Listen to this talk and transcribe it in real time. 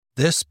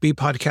This B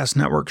Podcast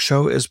Network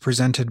show is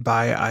presented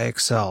by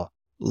IXL.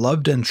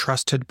 Loved and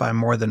trusted by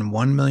more than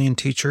 1 million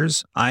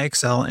teachers,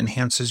 IXL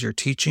enhances your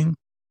teaching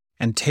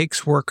and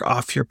takes work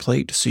off your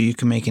plate so you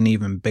can make an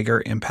even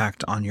bigger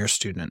impact on your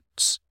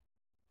students.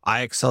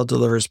 IXL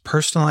delivers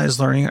personalized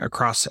learning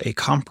across a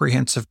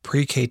comprehensive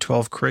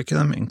pre-K-12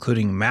 curriculum,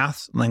 including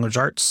math, language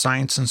arts,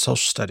 science, and social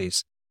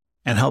studies,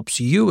 and helps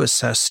you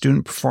assess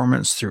student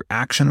performance through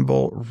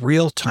actionable,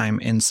 real-time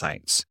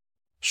insights.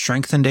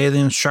 Strengthen daily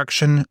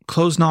instruction,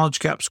 close knowledge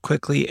gaps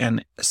quickly,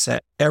 and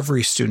set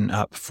every student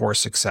up for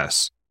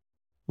success.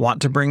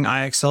 Want to bring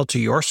IXL to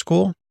your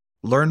school?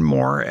 Learn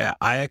more at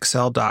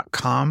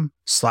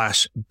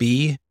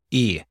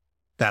ixl.com/BE.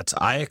 That's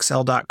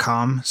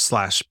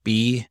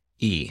ixl.com/BE.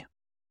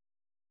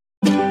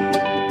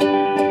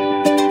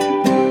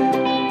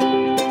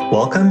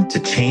 Welcome to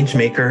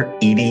Changemaker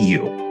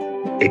EDU,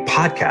 a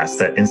podcast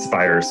that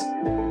inspires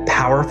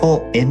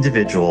powerful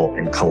individual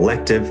and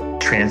collective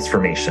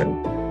transformation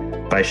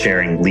by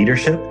sharing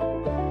leadership,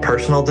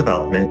 personal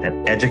development,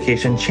 and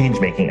education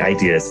change-making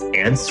ideas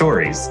and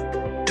stories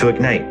to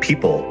ignite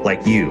people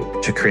like you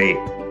to create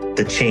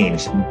the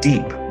change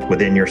deep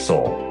within your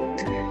soul,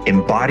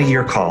 embody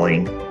your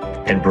calling,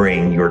 and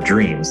bring your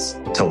dreams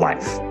to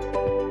life.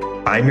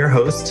 I'm your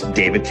host,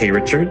 David K.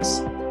 Richards,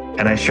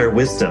 and I share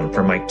wisdom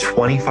from my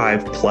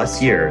 25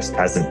 plus years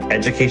as an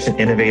education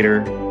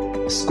innovator,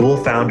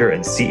 school founder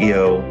and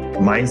CEO,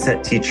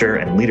 mindset teacher,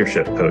 and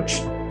leadership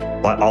coach,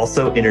 while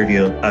also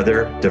interviewing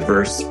other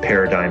diverse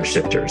paradigm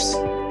shifters.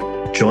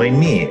 Join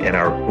me in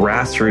our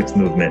grassroots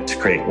movement to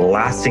create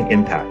lasting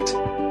impact,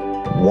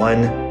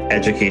 one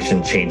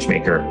education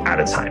changemaker at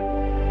a time.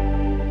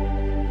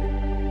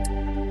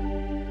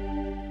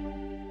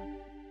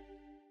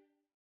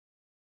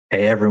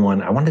 Hey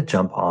everyone, I want to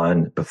jump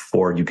on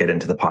before you get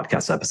into the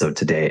podcast episode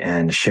today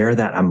and share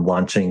that I'm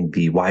launching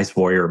the Wise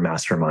Warrior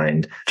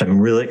Mastermind, which I'm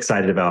really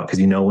excited about because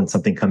when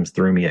something comes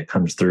through me, it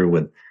comes through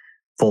with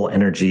full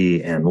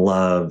energy and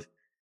love.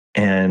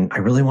 And I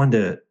really wanted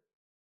to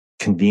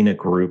convene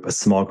a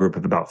small group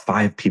of about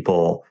 5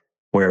 people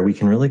where we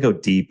can really go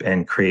deep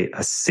and create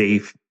a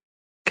safe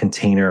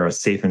container, a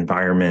safe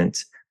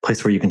environment,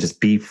 place where you can just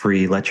be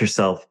free, let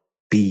yourself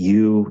be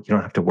you. You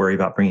don't have to worry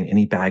about bringing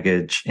any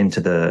baggage into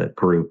the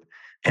group.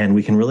 And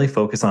we can really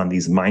focus on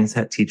these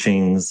mindset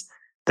teachings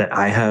that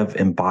I have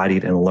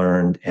embodied and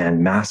learned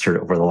and mastered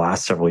over the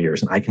last several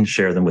years. And I can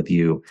share them with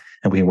you,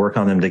 and we can work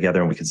on them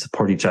together, and we can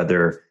support each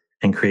other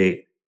and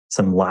create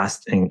some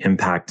lasting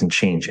impact and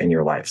change in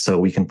your life. So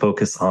we can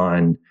focus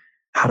on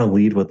how to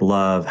lead with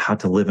love, how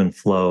to live in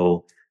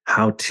flow,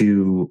 how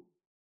to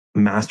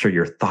master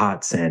your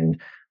thoughts and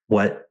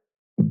what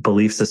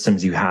belief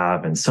systems you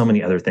have, and so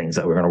many other things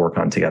that we're going to work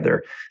on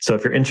together. So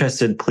if you're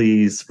interested,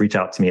 please reach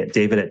out to me at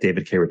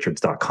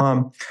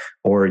david@davidkrichards.com,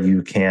 or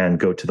you can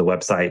go to the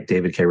website,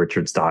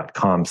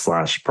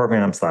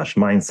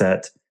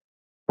 davidkrichards.com/program/mindset.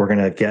 We're going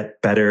to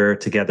get better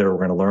together. We're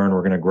going to learn,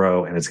 we're going to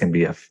grow, and it's going to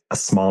be a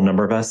small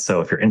number of us.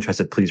 So if you're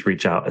interested, please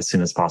reach out as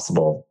soon as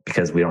possible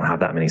because we don't have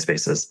that many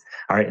spaces.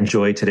 All right,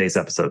 enjoy today's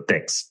episode.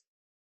 Thanks.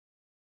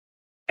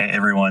 Hey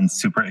everyone,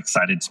 super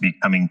excited to be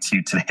coming to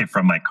you today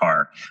from my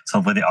car. So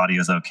hopefully the audio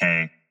is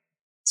okay.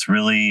 It's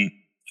really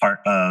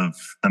part of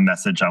the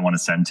message I want to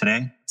send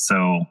today.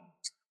 So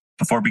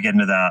before we get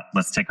into that,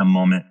 let's take a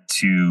moment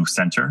to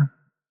center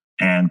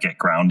and get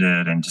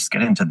grounded and just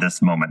get into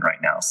this moment right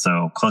now.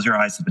 So close your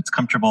eyes if it's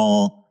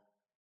comfortable,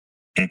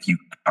 if you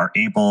are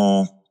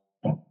able,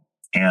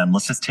 and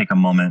let's just take a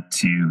moment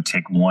to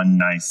take one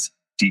nice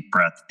deep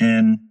breath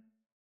in.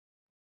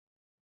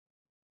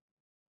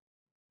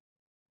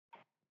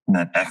 And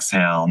then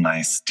exhale,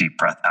 nice deep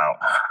breath out.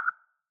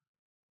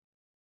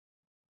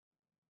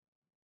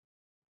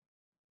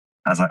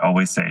 As I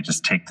always say,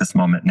 just take this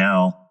moment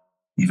now,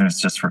 even if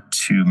it's just for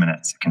 2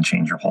 minutes, it can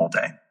change your whole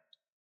day.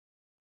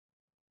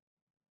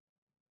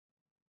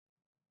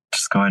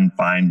 Just go ahead and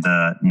find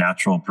the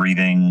natural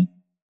breathing.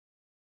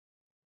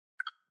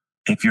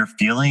 If you're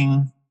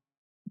feeling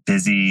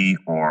busy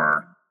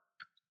or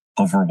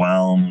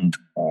overwhelmed,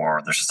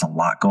 or there's just a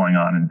lot going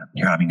on and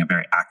you're having a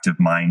very active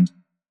mind,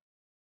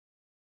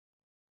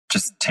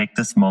 just take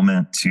this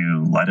moment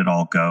to let it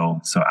all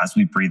go. So as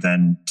we breathe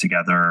in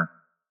together,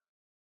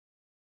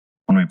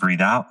 when we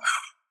breathe out, I'm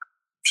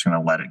just going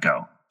to let it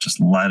go.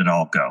 Just let it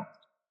all go.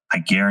 I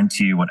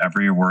guarantee you,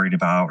 whatever you're worried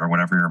about or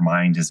whatever your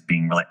mind is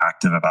being really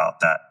active about,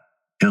 that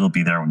it'll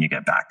be there when you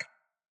get back,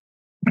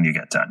 when you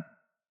get done.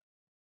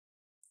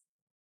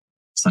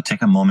 So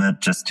take a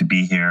moment just to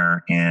be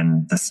here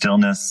in the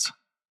stillness.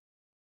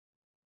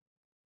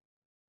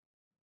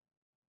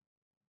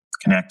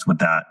 Connect with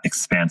that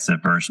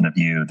expansive version of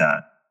you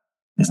that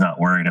is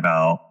not worried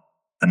about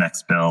the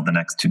next bill, the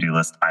next to-do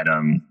list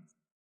item,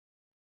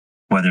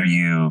 whether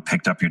you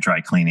picked up your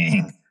dry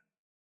cleaning,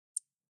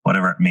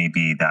 whatever it may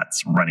be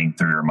that's running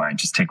through your mind.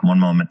 Just take one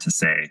moment to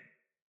say,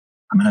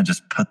 I'm going to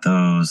just put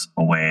those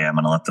away. I'm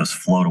going to let those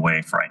float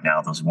away for right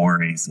now, those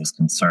worries, those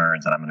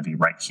concerns, and I'm going to be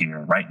right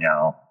here, right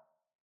now,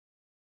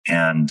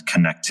 and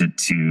connected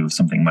to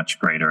something much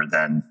greater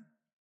than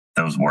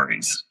those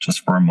worries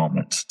just for a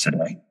moment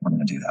today. We're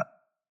going to do that.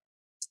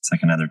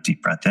 Take another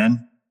deep breath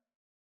in.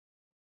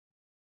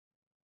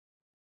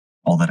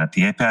 Hold it at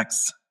the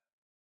apex.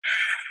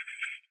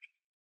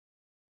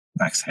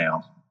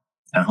 Exhale.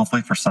 And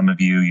hopefully for some of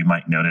you, you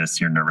might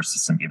notice your nervous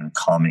system even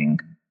calming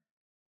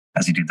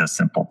as you do those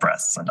simple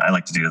breaths. And I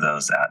like to do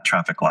those at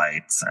traffic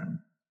lights and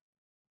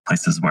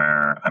places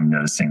where I'm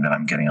noticing that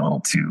I'm getting a little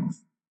too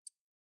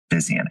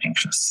busy and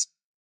anxious.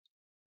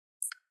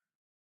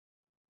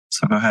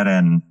 So go ahead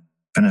and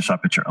finish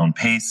up at your own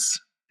pace.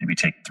 Maybe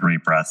take 3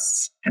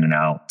 breaths in and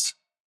out,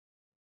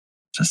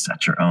 just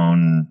at your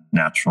own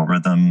natural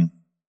rhythm.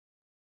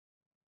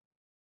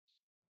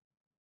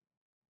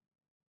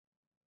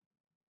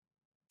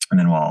 And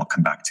then we'll all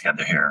come back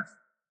together here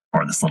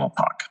for this little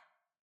talk.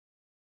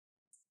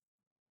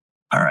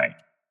 All right.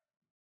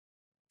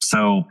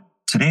 So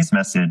today's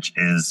message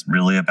is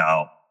really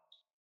about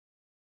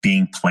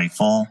being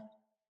playful.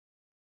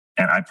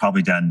 And I've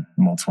probably done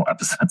multiple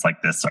episodes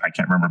like this, or I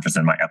can't remember if it's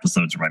in my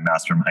episodes or my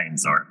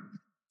masterminds or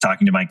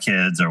talking to my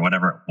kids or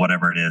whatever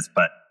it is,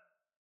 but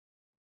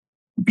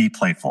be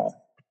playful.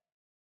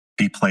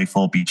 Be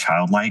playful, be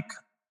childlike.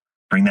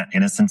 Bring that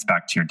innocence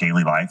back to your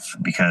daily life,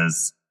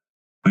 because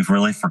we've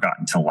really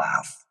forgotten to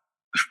laugh.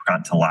 We've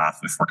forgotten to laugh.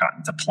 We've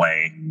forgotten to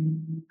play.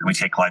 We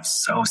take life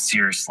so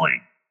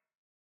seriously.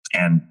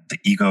 And the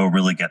ego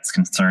really gets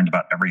concerned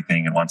about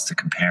everything and wants to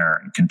compare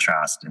and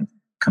contrast and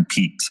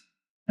compete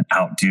and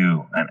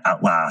outdo and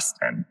outlast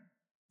and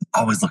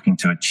always looking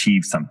to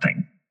achieve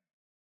something.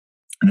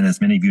 And then,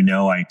 as many of you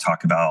know, I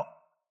talk about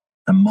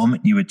the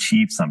moment you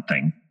achieve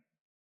something,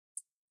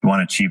 you want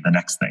to achieve the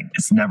next thing.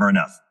 It's never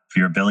enough. If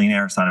you're a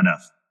billionaire, it's not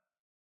enough.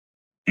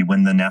 If you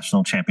win the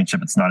national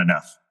championship, it's not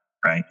enough,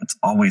 right? It's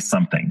always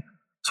something.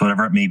 So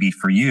whatever it may be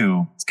for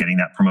you, it's getting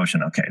that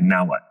promotion. Okay,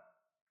 now what?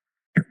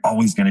 You're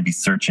always going to be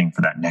searching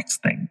for that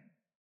next thing.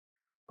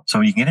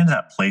 So you get into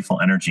that playful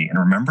energy and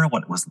remember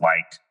what it was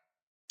like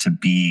to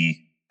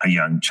be a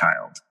young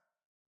child,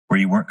 where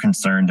you weren't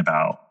concerned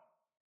about,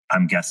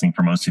 I'm guessing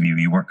for most of you,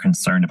 you weren't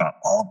concerned about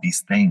all of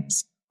these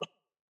things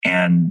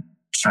and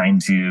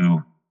trying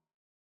to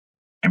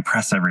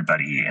impress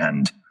everybody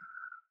and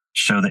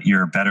show that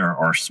you're better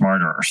or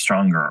smarter or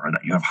stronger, or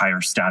that you have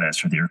higher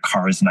status, or that your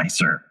car is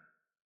nicer.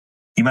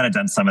 You might have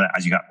done some of that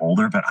as you got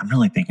older, but I'm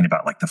really thinking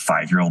about like the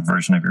 5-year-old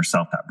version of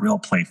yourself, that real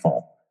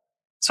playful.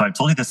 So I've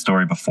told you this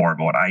story before,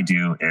 but what I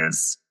do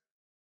is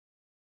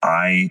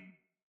I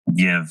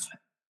give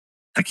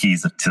the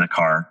keys to the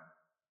car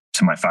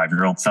to my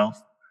 5-year-old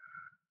self,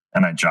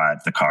 and I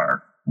drive the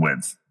car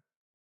with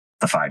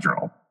the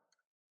 5-year-old.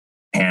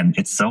 And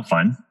it's so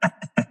fun.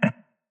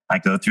 I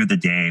go through the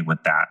day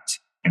with that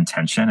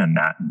intention and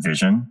that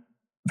vision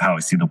of how I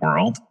see the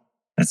world.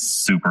 It's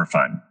super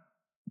fun.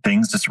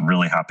 Things just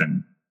really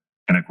happen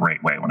in a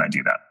great way when I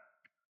do that.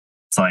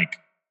 It's like,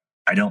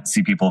 I don't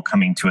see people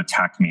coming to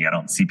attack me. I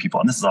don't see people,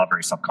 and this is all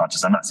very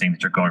subconscious. I'm not saying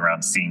that you're going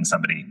around seeing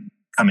somebody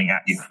coming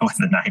at you with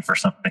a knife or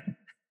something.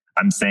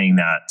 I'm saying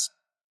that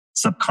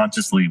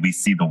subconsciously we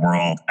see the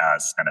world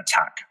as an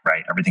attack,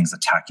 right? Everything's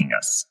attacking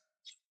us.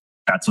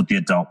 That's what the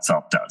adult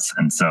self does.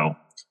 And so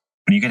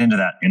when you get into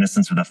that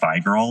innocence with a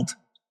 5-year-old,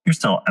 you're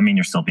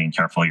still being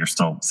careful. You're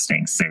still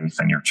staying safe,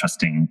 and you're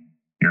trusting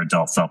your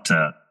adult self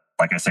to,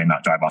 like I say,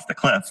 not drive off the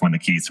cliff when the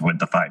keys are with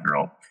the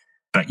 5-year-old,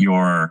 but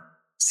you're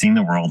seeing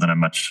the world in a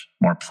much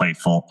more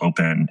playful,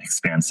 open,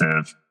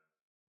 expansive,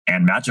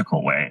 and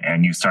magical way.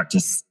 And you start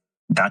to,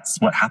 that's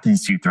what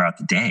happens to you throughout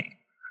the day.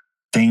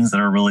 Things that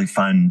are really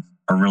fun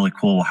or really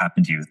cool will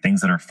happen to you,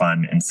 things that are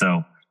fun. And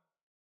so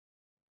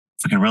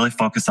we can really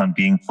focus on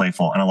being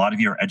playful. And a lot of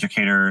you are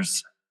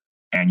educators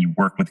and you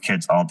work with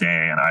kids all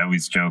day. And I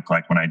always joke,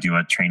 like when I do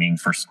a training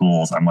for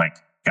schools, I'm like,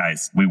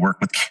 guys, we work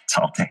with kids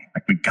all day.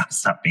 Like, we got to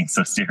stop being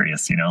so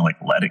serious, like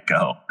let it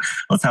go.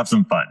 Let's have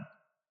some fun.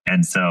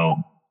 And so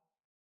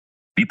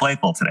be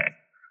playful today.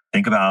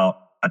 Think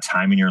about a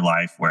time in your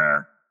life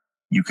where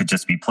you could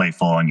just be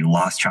playful and you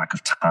lost track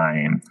of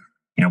time,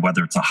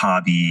 whether it's a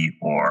hobby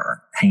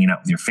or hanging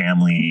out with your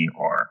family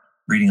or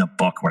reading a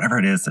book, whatever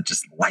it is that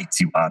just lights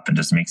you up and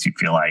just makes you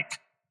feel like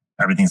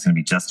everything's going to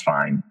be just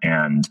fine.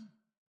 And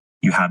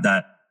you have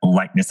that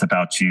lightness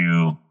about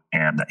you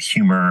and that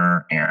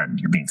humor, and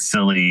you're being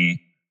silly.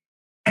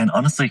 And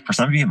honestly, for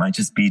some of you, it might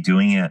just be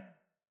doing it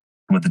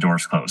with the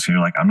doors closed. So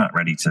you're like, I'm not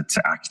ready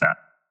to act that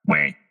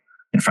way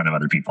in front of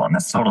other people. And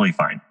that's totally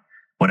fine.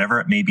 Whatever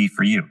it may be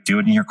for you, do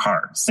it in your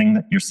car.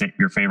 Sing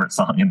your favorite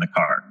song in the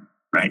car,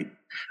 right?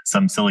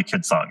 Some silly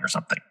kid song or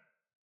something.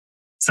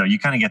 So you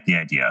kind of get the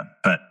idea.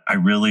 But I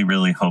really,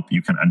 really hope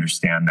you can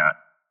understand that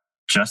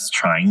just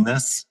trying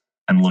this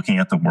and looking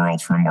at the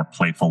world from a more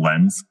playful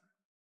lens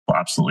will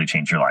absolutely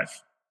change your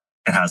life.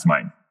 It has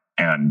mine.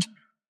 And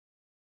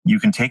you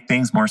can take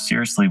things more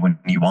seriously when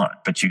you want,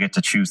 but you get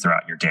to choose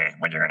throughout your day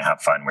when you're going to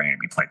have fun, when you're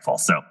going to be playful.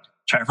 So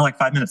try it for like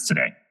 5 minutes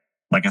today.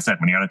 Like I said,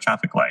 when you're at a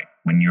traffic light,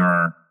 when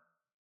you're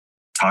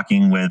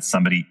talking with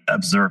somebody,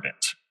 observe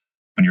it.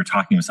 When you're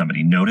talking with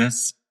somebody,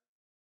 notice,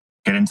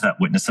 get into that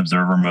witness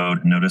observer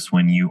mode. Notice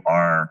when you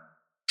are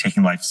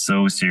taking life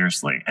so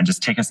seriously and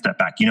just take a step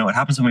back. It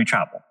happens when we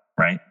travel,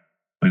 right?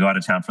 We go out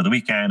of town for the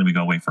weekend, we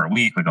go away for a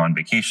week, we go on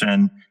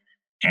vacation,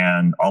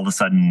 and all of a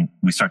sudden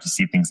we start to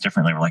see things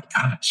differently. We're like,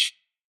 gosh,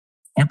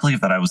 I can't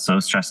believe that I was so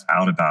stressed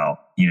out about,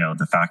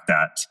 the fact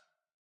that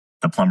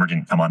the plumber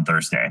didn't come on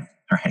Thursday,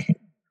 right?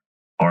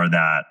 Or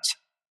that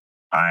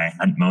I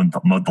hadn't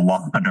mowed the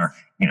lawn, or,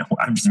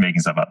 I'm just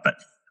making stuff up, but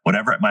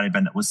whatever it might have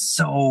been that was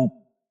so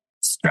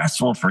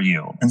stressful for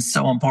you and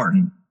so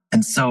important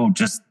and so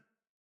just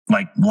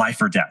like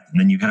life or death. And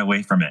then you get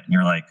away from it and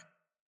you're like,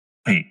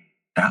 wait,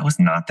 that was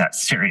not that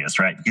serious,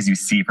 right? Because you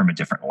see from a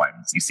different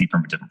lens, you see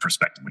from a different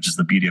perspective, which is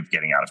the beauty of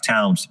getting out of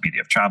town, which is the beauty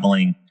of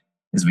traveling,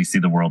 is we see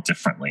the world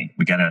differently.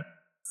 We get a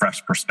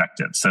fresh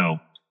perspective. So,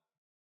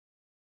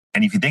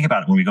 and if you think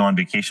about it, when we go on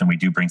vacation, we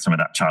do bring some of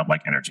that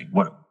childlike energy.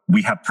 What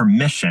we have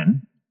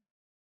permission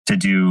to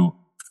do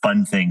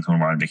fun things when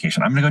we're on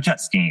vacation. I'm going to go jet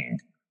skiing.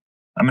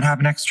 I'm going to have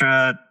an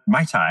extra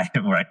Mai Tai,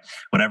 right?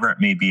 Whatever it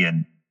may be.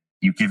 And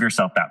you give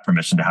yourself that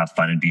permission to have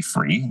fun and be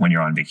free when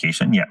you're on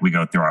vacation. Yet we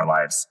go through our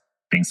lives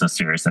being so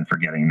serious and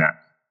forgetting that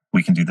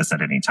we can do this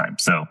at any time.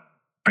 So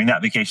bring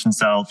that vacation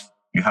self.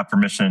 You have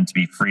permission to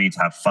be free, to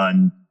have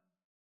fun,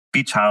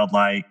 be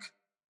childlike.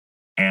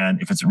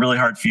 And if it's really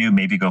hard for you,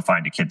 maybe go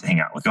find a kid to hang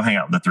out with. Go hang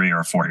out with a 3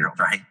 or a 4-year-old,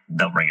 right?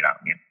 They'll bring it out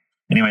in you.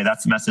 Anyway,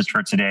 that's the message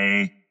for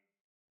today.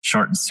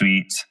 Short and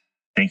sweet.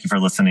 Thank you for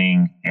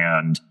listening.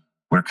 And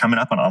we're coming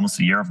up on almost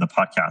a year of the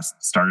podcast.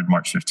 Started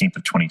March 15th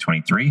of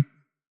 2023.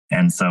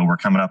 And so we're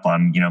coming up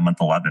on,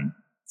 month 11.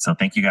 So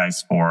thank you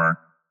guys for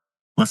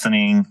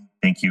listening.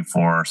 Thank you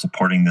for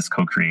supporting this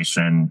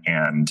co-creation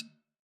and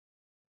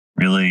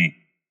really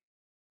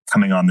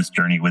coming on this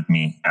journey with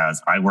me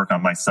as I work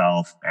on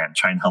myself and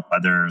try and help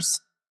others.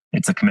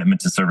 It's a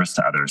commitment to service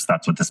to others.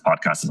 That's what this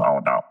podcast is all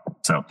about.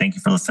 So thank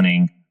you for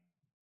listening.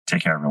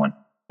 Take care, everyone.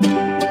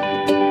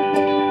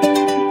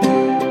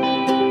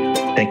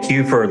 Thank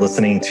you for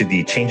listening to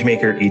the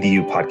Changemaker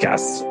EDU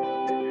podcast.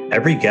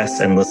 Every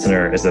guest and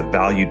listener is a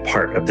valued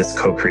part of this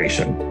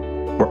co-creation.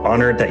 We're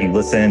honored that you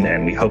listen,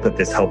 and we hope that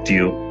this helped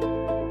you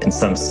in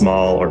some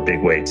small or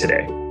big way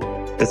today.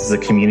 This is a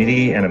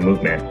community and a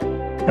movement,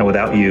 and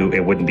without you,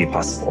 it wouldn't be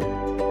possible.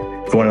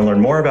 If you want to learn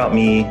more about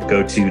me,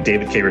 go to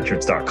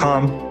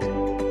davidkrichards.com.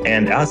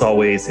 And as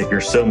always, if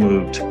you're so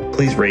moved,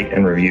 please rate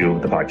and review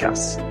the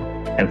podcast.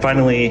 And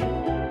finally,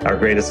 our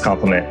greatest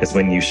compliment is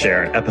when you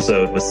share an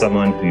episode with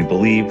someone who you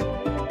believe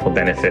will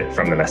benefit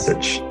from the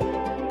message.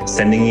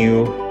 Sending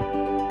you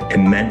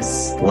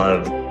immense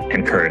love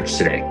and courage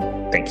today.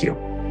 Thank you.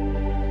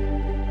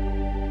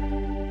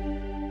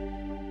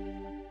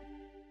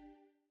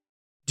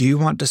 Do you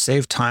want to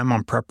save time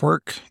on prep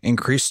work,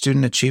 increase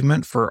student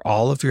achievement for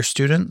all of your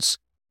students,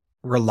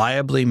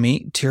 reliably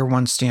meet Tier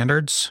 1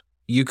 standards?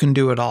 You can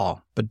do it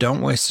all, but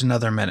don't waste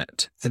another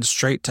minute. Head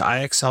straight to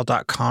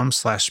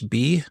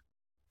ixl.com/B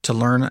to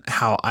learn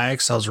how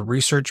IXL's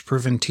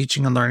research-proven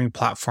teaching and learning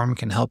platform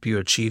can help you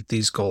achieve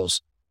these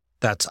goals.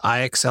 That's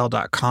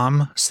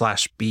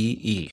ixl.com/BE.